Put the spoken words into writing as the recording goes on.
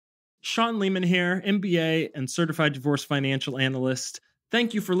Shawn Leamon here, MBA and Certified Divorce Financial Analyst.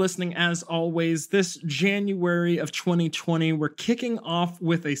 Thank you for listening as always. This January of 2020, we're kicking off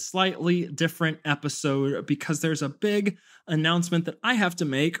with a slightly different episode because there's a big announcement that I have to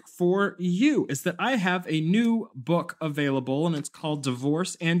make for you. Is that I have a new book available and it's called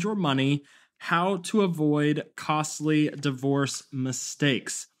Divorce and Your Money: How to Avoid Costly Divorce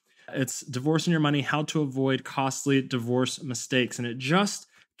Mistakes. It's Divorce and Your Money: How to Avoid Costly Divorce Mistakes. And it just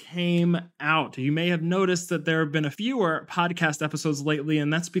came out. You may have noticed that there have been a fewer podcast episodes lately,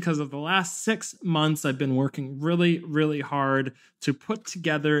 and that's because of the last 6 months I've been working really hard to put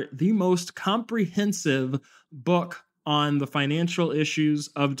together the most comprehensive book on the financial issues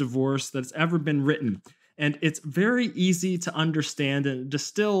of divorce that's ever been written. And it's very easy to understand, and it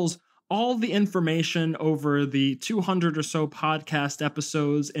distills all the information over the 200 or so podcast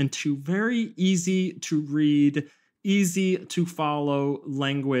episodes into very easy to read, easy to follow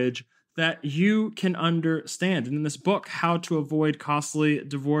language that you can understand. And in this book, How to Avoid Costly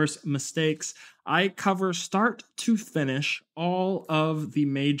Divorce Mistakes, I cover start to finish all of the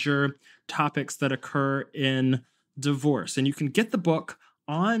major topics that occur in divorce. And you can get the book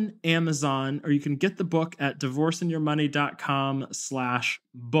on Amazon, or you can get the book at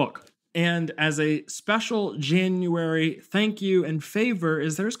divorceandyourmoney.com/book. And as a special January thank you and favor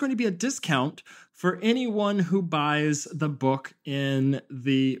is there's going to be a discount for anyone who buys the book in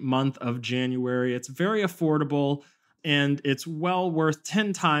the month of January. It's very affordable and it's well worth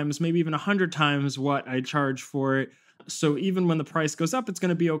 10 times, maybe even 100 times what I charge for it. So even when the price goes up, it's going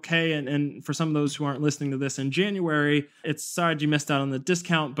to be okay. And for some of those who aren't listening to this in January, it's sad you missed out on the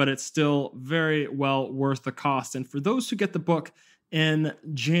discount, but it's still very well worth the cost. And for those who get the book in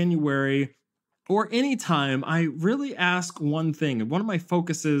January or anytime, I really ask one thing. And one of my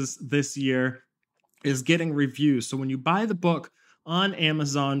focuses this year is getting reviews. So when you buy the book on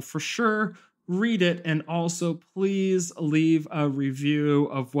Amazon, for sure, read it. And also, please leave a review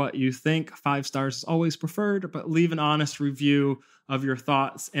of what you think. 5 stars is always preferred, but leave an honest review of your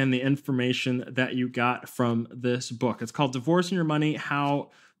thoughts and the information that you got from this book. It's called Divorce and Your Money: How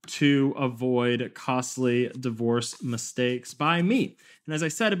to Avoid Costly Divorce Mistakes by me. And as I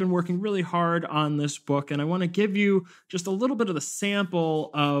said, I've been working really hard on this book, and I want to give you just a little bit of the sample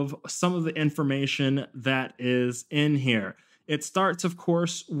of some of the information that is in here. It starts, of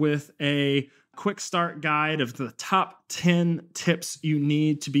course, with a quick start guide of the top 10 tips you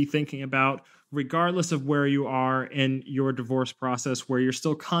need to be thinking about, regardless of where you are in your divorce process, where you're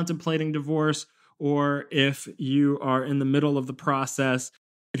still contemplating divorce, or if you are in the middle of the process.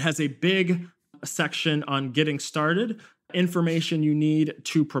 It has a big section on getting started, information you need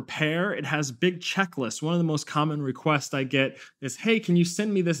to prepare. It has big checklists. One of the most common requests I get is, hey, can you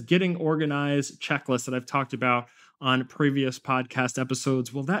send me this getting organized checklist that I've talked about on previous podcast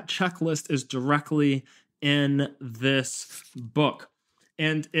episodes? Well, that checklist is directly in this book.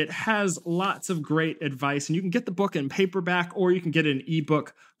 And it has lots of great advice. And you can get the book in paperback or you can get it in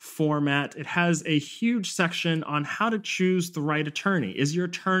ebook format. It has a huge section on how to choose the right attorney. Is your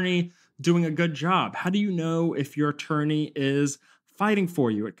attorney doing a good job? How do you know if your attorney is fighting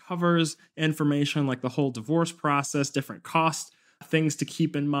for you? It covers information like the whole divorce process, different costs, things to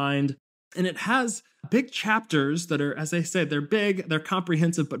keep in mind. And it has big chapters that are, as I said, they're big, they're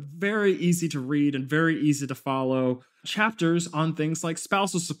comprehensive, but very easy to read and very easy to follow. Chapters on things like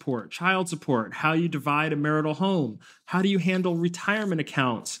spousal support, child support, how you divide a marital home, how do you handle retirement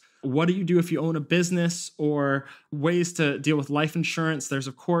accounts, what do you do if you own a business, or ways to deal with life insurance. There's,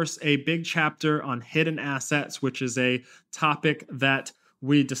 of course, a big chapter on hidden assets, which is a topic that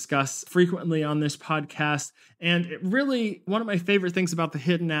we discuss frequently on this podcast. And it really, one of my favorite things about the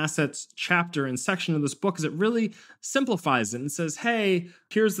hidden assets chapter and section of this book is it really simplifies it and says, hey,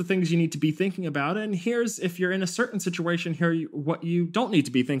 here's the things you need to be thinking about. And here's, if you're in a certain situation, what you don't need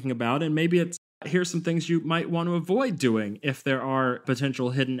to be thinking about. And maybe it's, here's some things you might want to avoid doing if there are potential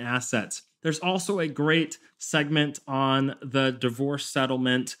hidden assets. There's also a great segment on the divorce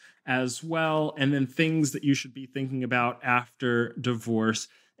settlement as well, and then things that you should be thinking about after divorce.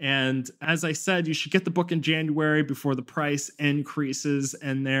 And as I said, you should get the book in January before the price increases,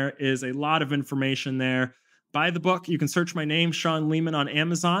 and there is a lot of information there. Buy the book. You can search my name, Shawn Leamon, on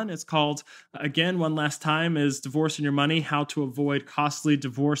Amazon. It's called, again, one last time, is Divorce and Your Money: How to Avoid Costly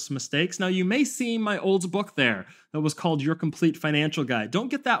Divorce Mistakes. Now, you may see my old book there that was called Your Complete Financial Guide. Don't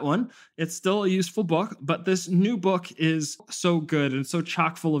get that one. It's still a useful book, but this new book is so good and so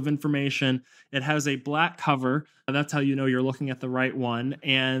chock full of information. It has a black cover. That's how you know you're looking at the right one.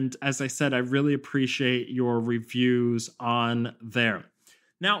 And as I said, I really appreciate your reviews on there.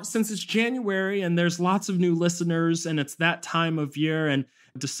 Now, since it's January and there's lots of new listeners and it's that time of year and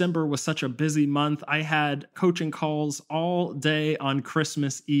December was such a busy month, I had coaching calls all day on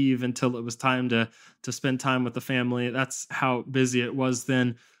Christmas Eve until it was time to spend time with the family. That's how busy it was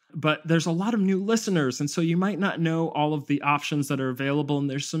then. But there's a lot of new listeners, and so you might not know all of the options that are available, and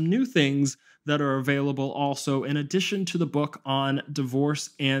there's some new things that are available also in addition to the book on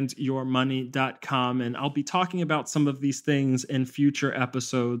divorceandyourmoney.com, and I'll be talking about some of these things in future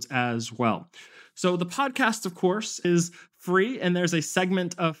episodes as well. So the podcast, of course, is free, and there's a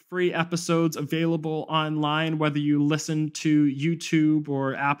segment of free episodes available online, whether you listen to YouTube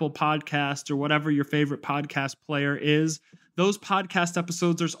or Apple Podcast or whatever your favorite podcast player is. Those podcast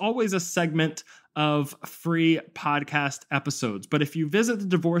episodes, there's always a segment of free podcast episodes. But if you visit the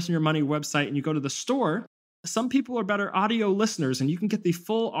Divorce and Your Money website and you go to the store, some people are better audio listeners, and you can get the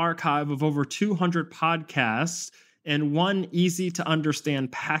full archive of over 200 podcasts in one easy to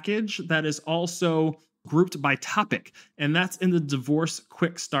understand package that is also grouped by topic. And that's in the Divorce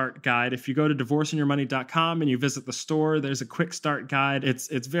Quick Start Guide. If you go to divorceandyourmoney.com and you visit the store, there's a quick start guide.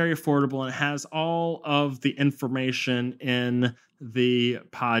 It's very affordable and it has all of the information in the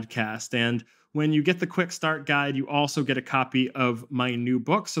podcast. And when you get the quick start guide, you also get a copy of my new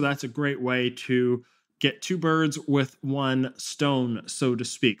book. So that's a great way to get two birds with one stone, so to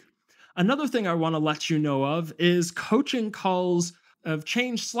speak. Another thing I want to let you know of is coaching calls have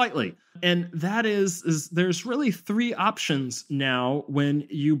changed slightly. And that is there's really three options now when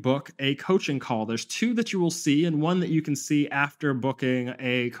you book a coaching call. There's two that you will see and one that you can see after booking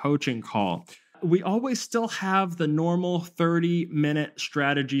a coaching call. We always still have the normal 30-minute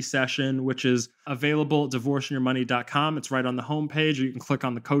strategy session, which is available at divorceandyourmoney.com. It's right on the homepage, or you can click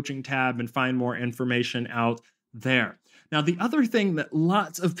on the coaching tab and find more information out there. Now, the other thing that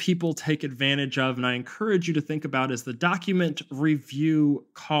lots of people take advantage of, and I encourage you to think about, is the document review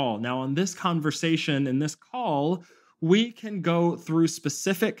call. Now, on this conversation, in this call, we can go through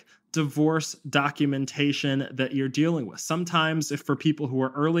specific divorce documentation that you're dealing with. Sometimes, if for people who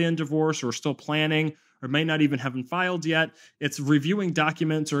are early in divorce or still planning or may not even haven't filed yet, it's reviewing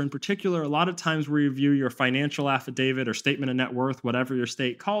documents, or in particular, a lot of times we review your financial affidavit or statement of net worth, whatever your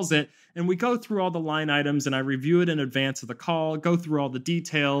state calls it, and we go through all the line items, and I review it in advance of the call, go through all the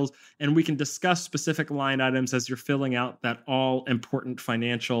details, and we can discuss specific line items as you're filling out that all-important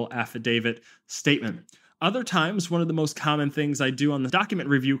financial affidavit statement. Other times, one of the most common things I do on the document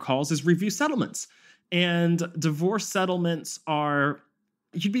review calls is review settlements. And divorce settlements are,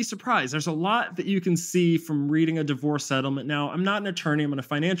 you'd be surprised. There's a lot that you can see from reading a divorce settlement. Now, I'm not an attorney, I'm a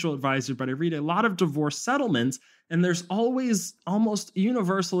financial advisor, but I read a lot of divorce settlements, and there's always almost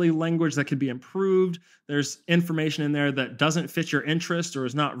universally language that could be improved. There's information in there that doesn't fit your interest or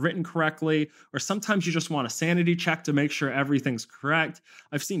is not written correctly, or sometimes you just want a sanity check to make sure everything's correct.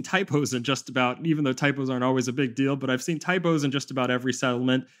 I've seen typos in just about, even though typos aren't always a big deal, but I've seen typos in just about every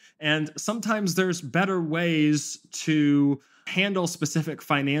settlement. And sometimes there's better ways to handle specific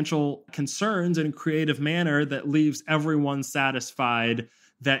financial concerns in a creative manner that leaves everyone satisfied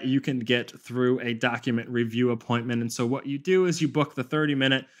that you can get through a document review appointment. And so what you do is you book the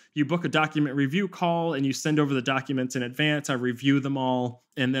 30-minute, you book a document review call, and you send over the documents in advance. I review them all.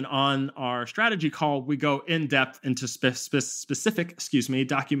 And then on our strategy call, we go in depth into specific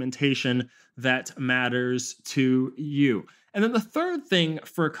documentation that matters to you. And then the third thing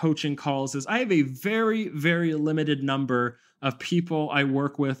for coaching calls is I have a very, very limited number of people I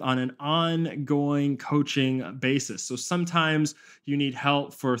work with on an ongoing coaching basis. So sometimes you need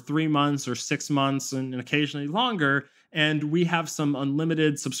help for 3 months or 6 months and occasionally longer. And we have some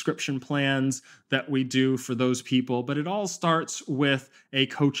unlimited subscription plans that we do for those people. But it all starts with a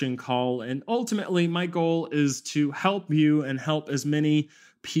coaching call. And ultimately, my goal is to help you and help as many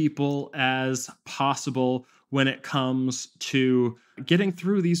people as possible when it comes to getting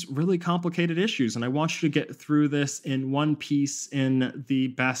through these really complicated issues. And I want you to get through this in one piece in the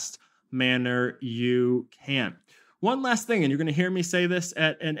best manner you can. One last thing, and you're going to hear me say this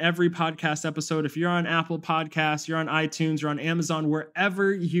in every podcast episode. If you're on Apple Podcasts, you're on iTunes, you're on Amazon,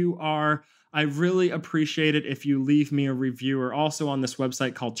 wherever you are, I really appreciate it if you leave me a review. Or also on this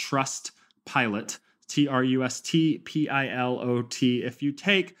website called Trustpilot, Trustpilot. If you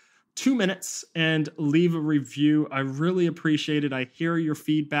take 2 minutes and leave a review, I really appreciate it. I hear your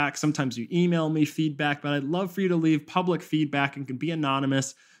feedback. Sometimes you email me feedback, but I'd love for you to leave public feedback and can be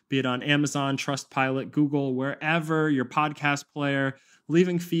anonymous, be it on Amazon, Trustpilot, Google, wherever your podcast player.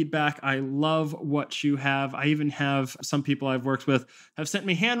 leaving feedback. I love what you have. I even have some people I've worked with have sent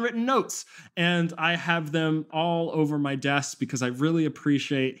me handwritten notes, and I have them all over my desk because I really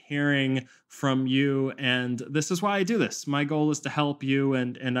appreciate hearing from you. And this is why I do this. My goal is to help you,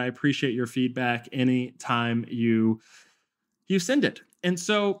 and I appreciate your feedback anytime you send it. And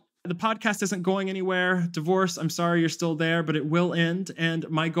so the podcast isn't going anywhere. Divorce, I'm sorry you're still there, but it will end. And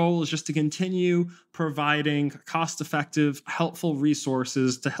my goal is just to continue providing cost-effective, helpful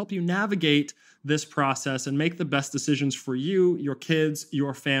resources to help you navigate this process and make the best decisions for you, your kids,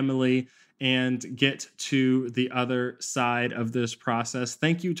 your family, and get to the other side of this process.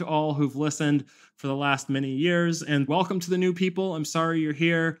 Thank you to all who've listened for the last many years, and welcome to the new people. I'm sorry you're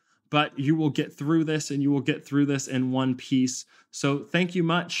here, but you will get through this, and you will get through this in one piece. So thank you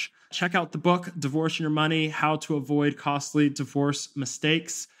much. Check out the book, Divorce and Your Money, How to Avoid Costly Divorce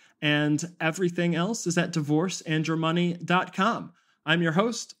Mistakes. And everything else is at divorceandyourmoney.com. I'm your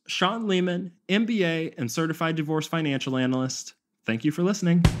host, Shawn Leamon, MBA and Certified Divorce Financial Analyst. Thank you for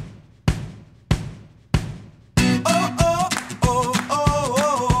listening.